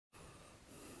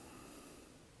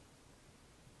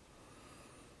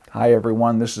Hi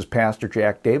everyone, this is Pastor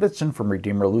Jack Davidson from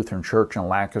Redeemer Lutheran Church in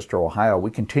Lancaster, Ohio. We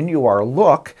continue our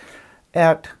look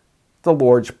at the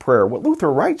Lord's Prayer, what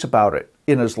Luther writes about it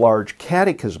in his large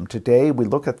catechism. Today we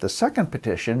look at the second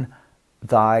petition,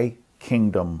 Thy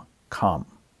Kingdom Come.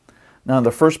 Now in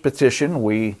the first petition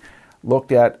we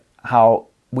looked at how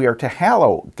we are to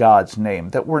hallow God's name,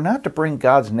 that we're not to bring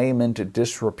God's name into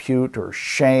disrepute or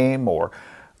shame or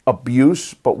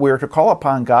abuse, but we're to call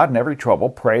upon God in every trouble,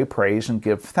 pray, praise, and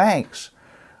give thanks.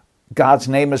 God's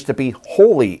name is to be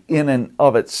holy in and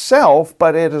of itself,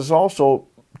 but it is also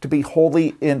to be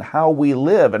holy in how we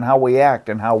live and how we act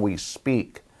and how we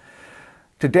speak.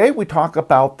 Today we talk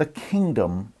about the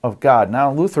kingdom of God. Now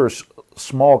in Luther's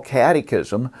small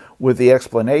catechism, with the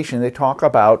explanation, they talk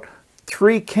about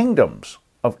three kingdoms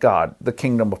of God: the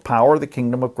kingdom of power, the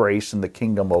kingdom of grace, and the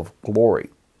kingdom of glory.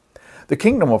 The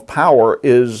kingdom of power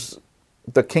is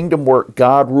the kingdom where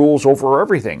God rules over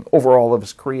everything, over all of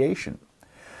his creation.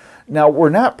 Now, we're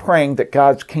not praying that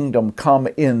God's kingdom come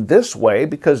in this way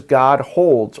because God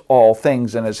holds all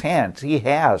things in his hands. He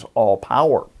has all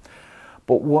power.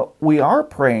 But what we are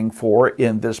praying for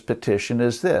in this petition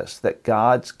is this, that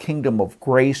God's kingdom of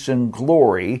grace and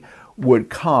glory would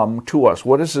come to us.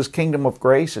 What is his kingdom of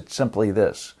grace? It's simply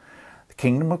this. The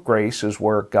kingdom of grace is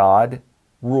where God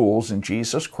rules in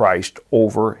Jesus Christ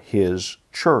over his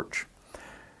church.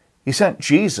 He sent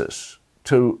Jesus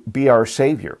to be our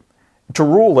Savior, to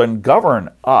rule and govern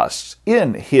us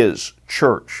in his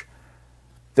church,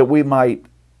 that we might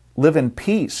live in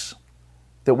peace,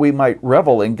 that we might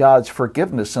revel in God's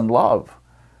forgiveness and love,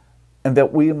 and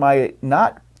that we might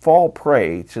not fall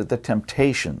prey to the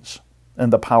temptations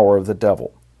and the power of the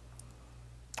devil.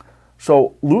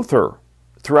 So Luther,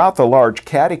 throughout the large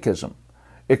catechism,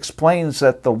 explains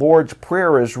that the Lord's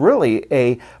Prayer is really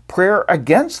a prayer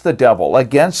against the devil,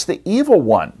 against the evil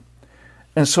one.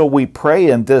 And so we pray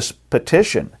in this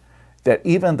petition that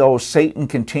even though Satan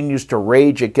continues to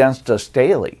rage against us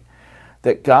daily,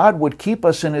 that God would keep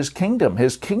us in his kingdom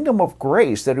of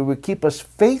grace, that he would keep us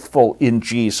faithful in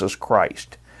Jesus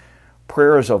Christ.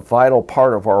 Prayer is a vital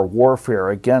part of our warfare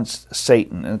against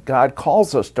Satan, and God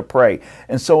calls us to pray.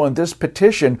 And so in this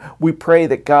petition, we pray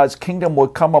that God's kingdom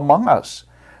would come among us,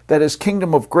 that his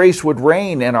kingdom of grace would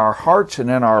reign in our hearts and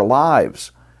in our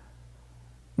lives.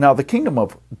 Now, the kingdom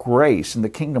of grace and the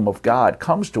kingdom of God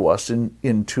comes to us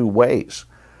in two ways.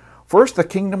 First, the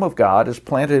kingdom of God is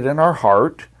planted in our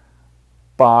heart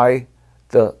by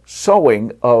the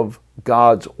sowing of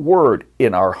God's word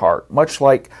in our heart, much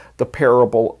like the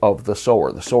parable of the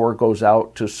sower. The sower goes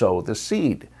out to sow the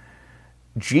seed.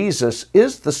 Jesus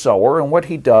is the sower, and what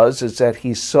he does is that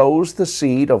he sows the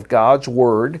seed of God's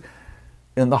word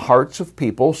in the hearts of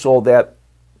people so that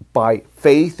by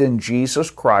faith in Jesus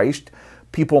Christ,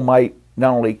 people might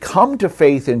not only come to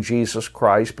faith in Jesus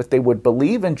Christ, but they would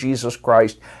believe in Jesus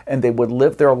Christ and they would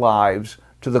live their lives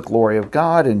to the glory of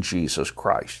God in Jesus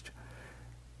Christ.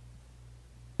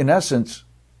 In essence,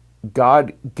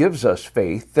 God gives us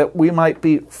faith that we might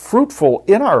be fruitful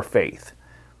in our faith.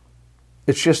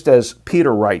 It's just as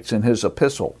Peter writes in his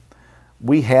epistle,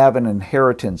 we have an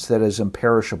inheritance that is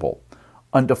imperishable,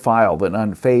 undefiled and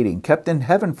unfading, kept in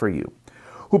heaven for you,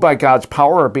 who by God's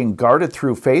power are being guarded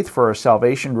through faith for a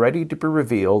salvation ready to be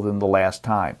revealed in the last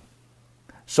time.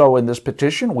 So in this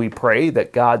petition, we pray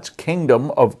that God's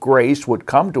kingdom of grace would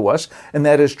come to us and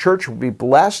that his church would be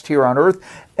blessed here on earth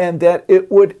and that it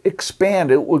would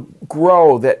expand, it would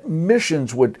grow, that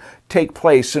missions would take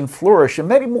place and flourish and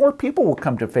many more people will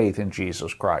come to faith in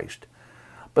Jesus Christ.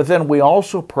 But then we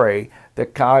also pray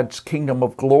that God's kingdom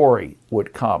of glory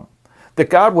would come, that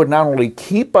God would not only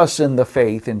keep us in the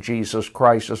faith in Jesus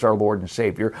Christ as our Lord and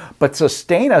Savior, but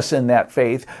sustain us in that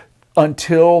faith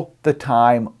until the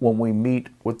time when we meet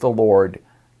with the Lord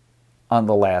on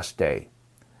the last day.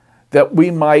 That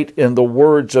we might, in the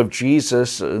words of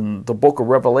Jesus in the book of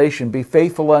Revelation, be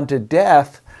faithful unto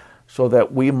death so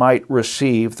that we might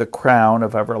receive the crown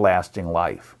of everlasting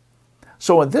life.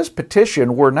 So in this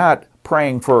petition, we're not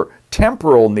praying for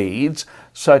temporal needs,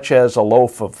 such as a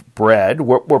loaf of bread.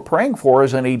 What we're praying for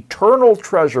is an eternal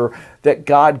treasure that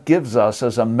God gives us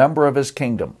as a member of his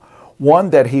kingdom. One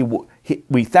that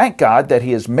we thank God that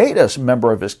he has made us a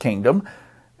member of his kingdom.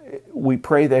 We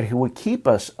pray that he would keep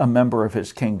us a member of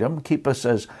his kingdom, keep us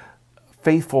as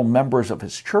faithful members of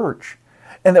his church,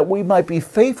 and that we might be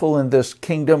faithful in this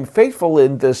kingdom, faithful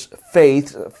in this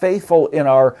faith, faithful in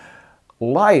our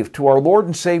life to our Lord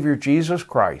and Savior Jesus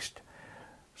Christ,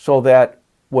 so that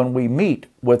when we meet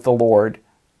with the Lord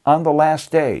on the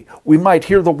last day, we might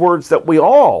hear the words that we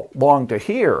all long to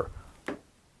hear.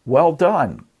 Well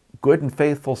done, good and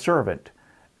faithful servant,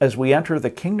 as we enter the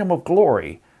kingdom of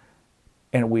glory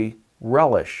and we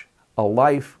relish a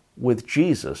life with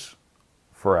Jesus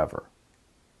forever.